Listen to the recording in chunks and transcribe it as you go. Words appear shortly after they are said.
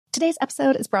Today's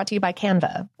episode is brought to you by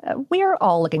Canva. We're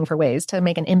all looking for ways to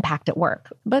make an impact at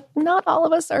work, but not all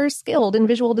of us are skilled in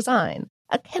visual design.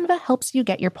 Canva helps you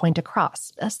get your point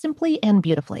across, simply and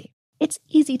beautifully. It's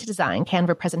easy to design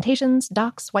Canva presentations,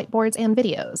 docs, whiteboards, and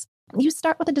videos. You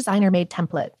start with a designer-made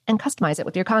template and customize it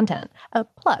with your content.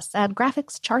 Plus, add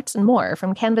graphics, charts, and more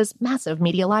from Canva's massive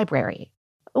media library.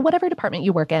 Whatever department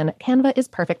you work in, Canva is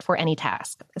perfect for any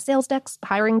task. Sales decks,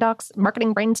 hiring docs,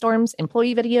 marketing brainstorms,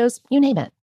 employee videos, you name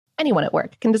it. Anyone at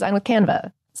work can design with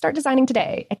Canva. Start designing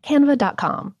today at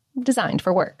canva.com. Designed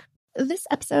for work. This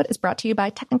episode is brought to you by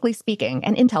Technically Speaking,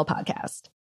 an Intel podcast.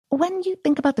 When you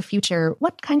think about the future,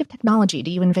 what kind of technology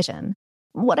do you envision?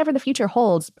 Whatever the future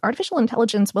holds, artificial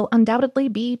intelligence will undoubtedly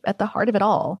be at the heart of it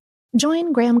all.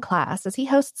 Join Graham Class as he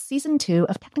hosts Season 2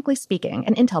 of Technically Speaking,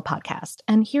 an Intel podcast,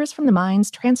 and hears from the minds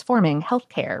transforming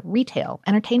healthcare, retail,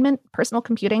 entertainment, personal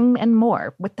computing, and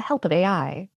more with the help of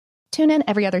AI. Tune in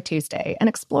every other Tuesday and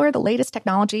explore the latest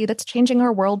technology that's changing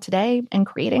our world today and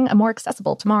creating a more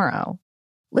accessible tomorrow.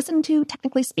 Listen to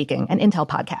Technically Speaking, an Intel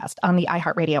podcast on the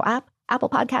iHeartRadio app, Apple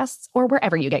Podcasts, or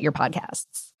wherever you get your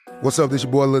podcasts. What's up, this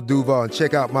your boy Lil Duval, and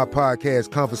check out my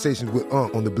podcast, Conversations with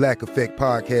Unc, on the Black Effect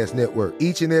Podcast Network.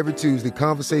 Each and every Tuesday,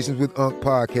 Conversations with Unc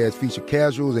podcast feature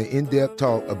casual and in-depth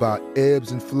talk about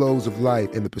ebbs and flows of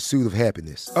life and the pursuit of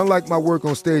happiness. Unlike my work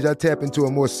on stage, I tap into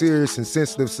a more serious and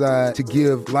sensitive side to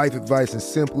give life advice and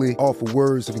simply offer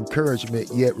words of encouragement,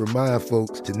 yet remind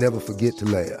folks to never forget to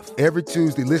laugh. Every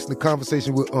Tuesday, listen to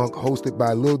Conversation with Unc, hosted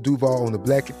by Lil Duval on the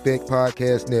Black Effect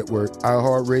Podcast Network,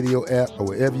 iHeartRadio app, or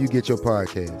wherever you get your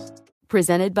podcasts.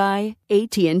 Presented by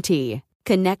AT&T.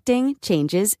 Connecting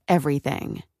changes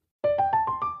everything.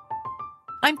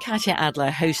 I'm Katya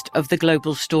Adler, host of The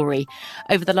Global Story.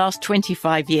 Over the last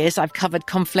 25 years, I've covered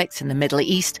conflicts in the Middle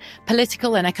East,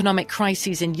 political and economic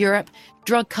crises in Europe,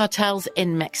 drug cartels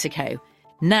in Mexico.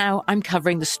 Now I'm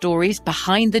covering the stories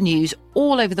behind the news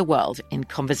all over the world in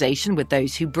conversation with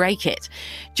those who break it.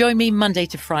 Join me Monday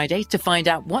to Friday to find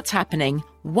out what's happening,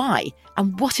 why,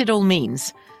 and what it all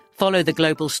means. Follow The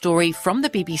Global Story from the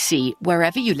BBC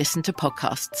wherever you listen to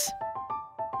podcasts.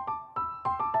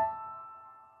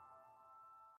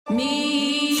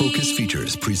 Focus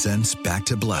Features presents Back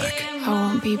to Black. I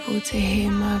want people to hear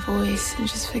my voice and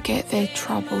just forget their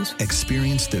troubles.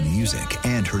 Experience the music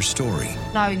and her story.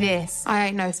 Know this, I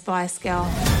ain't no Spice Girl.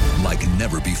 Like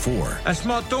never before. That's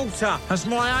my daughter. That's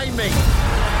my Amy.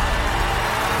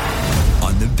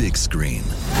 On the big screen.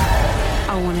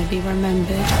 I want to be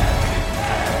remembered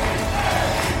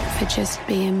for just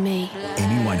being me.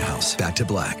 Amy Winehouse, Back to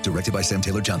Black, directed by Sam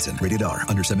Taylor Johnson. Rated R,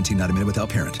 under 17, not a minute without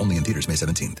parent. Only in theaters May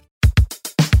 17th.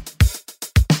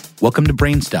 Welcome to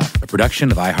Brainstuff, a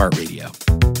production of iHeartRadio.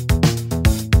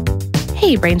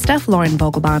 Hey, Brainstuff, Lauren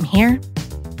Vogelbaum here.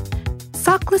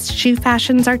 Sockless shoe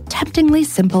fashions are temptingly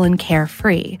simple and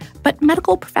carefree, but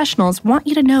medical professionals want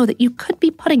you to know that you could be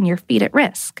putting your feet at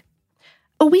risk.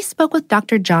 We spoke with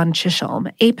Dr. John Chisholm,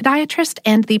 a podiatrist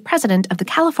and the president of the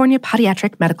California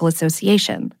Podiatric Medical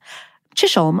Association.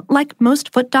 Chisholm, like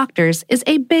most foot doctors, is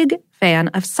a big fan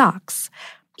of socks.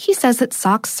 He says that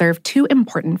socks serve two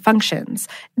important functions.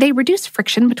 They reduce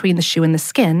friction between the shoe and the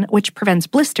skin, which prevents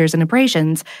blisters and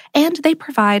abrasions, and they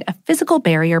provide a physical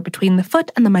barrier between the foot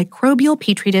and the microbial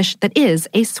petri dish that is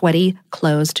a sweaty,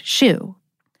 closed shoe.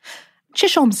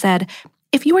 Chisholm said,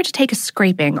 "If you were to take a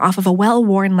scraping off of a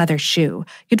well-worn leather shoe,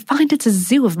 you'd find it's a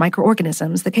zoo of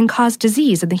microorganisms that can cause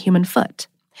disease in the human foot."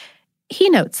 He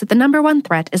notes that the number one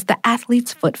threat is the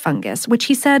athlete's foot fungus, which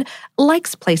he said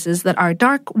likes places that are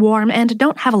dark, warm, and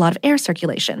don't have a lot of air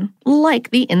circulation, like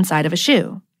the inside of a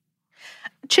shoe.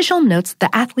 Chisholm notes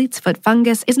the athlete's foot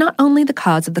fungus is not only the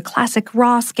cause of the classic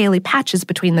raw, scaly patches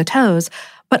between the toes,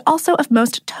 but also of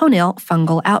most toenail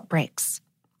fungal outbreaks.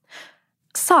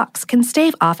 Socks can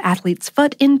stave off athlete's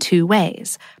foot in two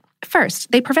ways.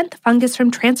 First, they prevent the fungus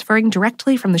from transferring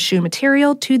directly from the shoe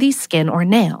material to the skin or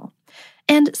nail.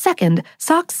 And second,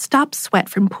 socks stop sweat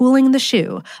from pooling in the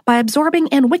shoe by absorbing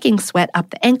and wicking sweat up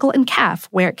the ankle and calf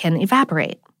where it can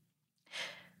evaporate.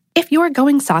 If you're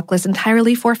going sockless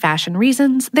entirely for fashion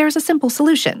reasons, there's a simple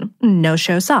solution: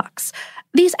 no-show socks.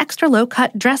 These extra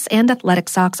low-cut dress and athletic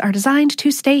socks are designed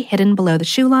to stay hidden below the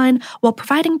shoe line while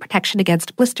providing protection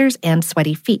against blisters and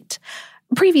sweaty feet.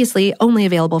 Previously only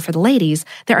available for the ladies,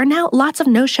 there are now lots of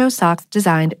no-show socks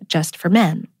designed just for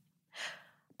men.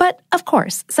 But, of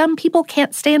course, some people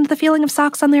can't stand the feeling of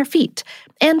socks on their feet,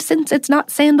 and since it's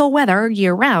not sandal weather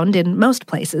year-round in most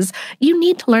places, you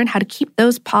need to learn how to keep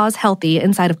those paws healthy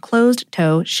inside of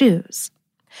closed-toe shoes.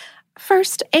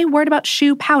 First, a word about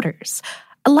shoe powders.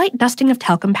 A light dusting of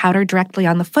talcum powder directly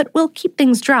on the foot will keep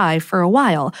things dry for a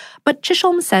while, but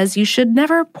Chisholm says you should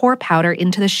never pour powder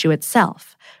into the shoe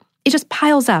itself. It just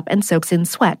piles up and soaks in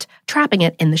sweat, trapping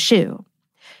it in the shoe.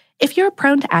 If you're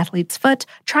prone to athlete's foot,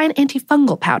 try an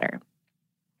antifungal powder.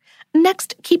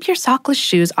 Next, keep your sockless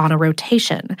shoes on a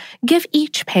rotation. Give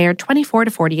each pair 24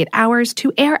 to 48 hours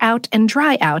to air out and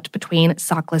dry out between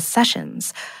sockless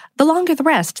sessions. The longer the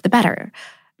rest, the better.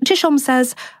 Chisholm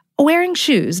says, wearing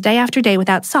shoes day after day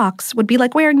without socks would be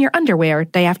like wearing your underwear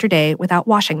day after day without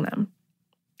washing them.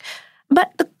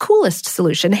 But the coolest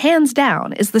solution, hands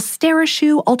down, is the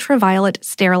Sterishoe ultraviolet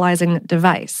sterilizing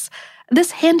device. This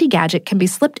handy gadget can be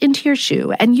slipped into your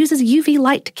shoe and uses UV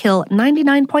light to kill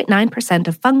 99.9%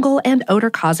 of fungal and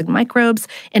odor-causing microbes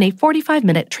in a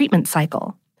 45-minute treatment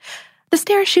cycle. The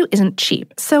Sterishoe isn't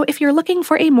cheap, so if you're looking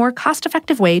for a more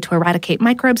cost-effective way to eradicate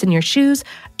microbes in your shoes,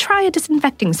 try a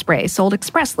disinfecting spray sold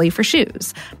expressly for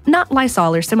shoes. Not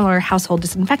Lysol or similar household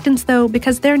disinfectants, though,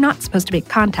 because they're not supposed to make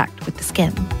contact with the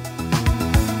skin.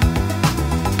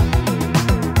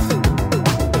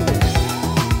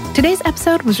 Today's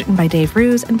episode was written by Dave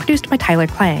Roos and produced by Tyler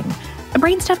Klang.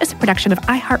 Brainstuff is a production of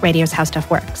iHeartRadio's How Stuff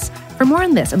Works. For more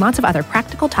on this and lots of other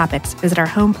practical topics, visit our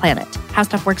home planet,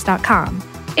 howstuffworks.com.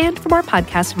 And for more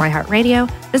podcasts from iHeartRadio,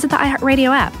 visit the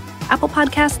iHeartRadio app, Apple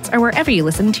Podcasts, or wherever you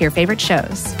listen to your favorite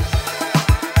shows.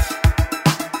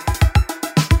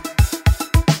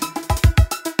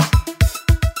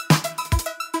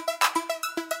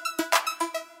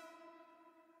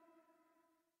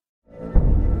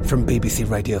 From BBC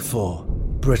Radio 4,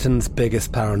 Britain's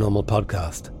biggest paranormal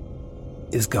podcast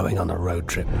is going on a road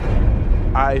trip.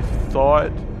 I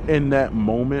thought in that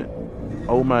moment,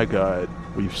 oh my God,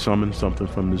 we've summoned something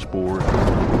from this board.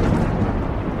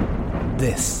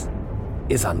 This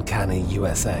is Uncanny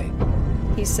USA.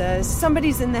 He says,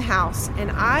 somebody's in the house,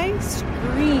 and I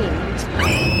screamed.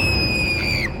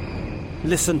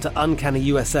 Listen to Uncanny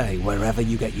USA wherever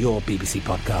you get your BBC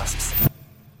podcasts,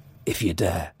 if you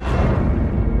dare.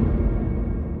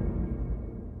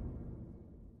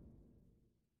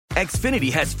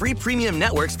 Xfinity has free premium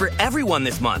networks for everyone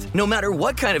this month, no matter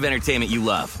what kind of entertainment you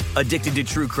love. Addicted to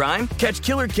true crime? Catch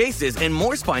killer cases and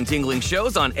more spine-tingling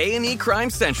shows on A&E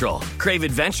Crime Central. Crave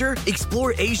adventure?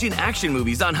 Explore Asian action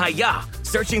movies on Hi-Ya.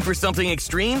 Searching for something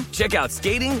extreme? Check out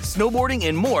skating, snowboarding,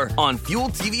 and more on Fuel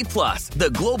TV Plus, the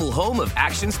global home of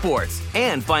action sports.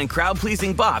 And find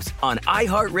crowd-pleasing bops on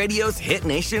iHeartRadio's Hit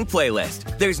Nation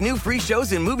playlist. There's new free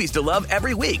shows and movies to love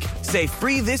every week. Say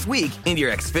free this week in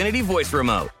your Xfinity voice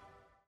remote.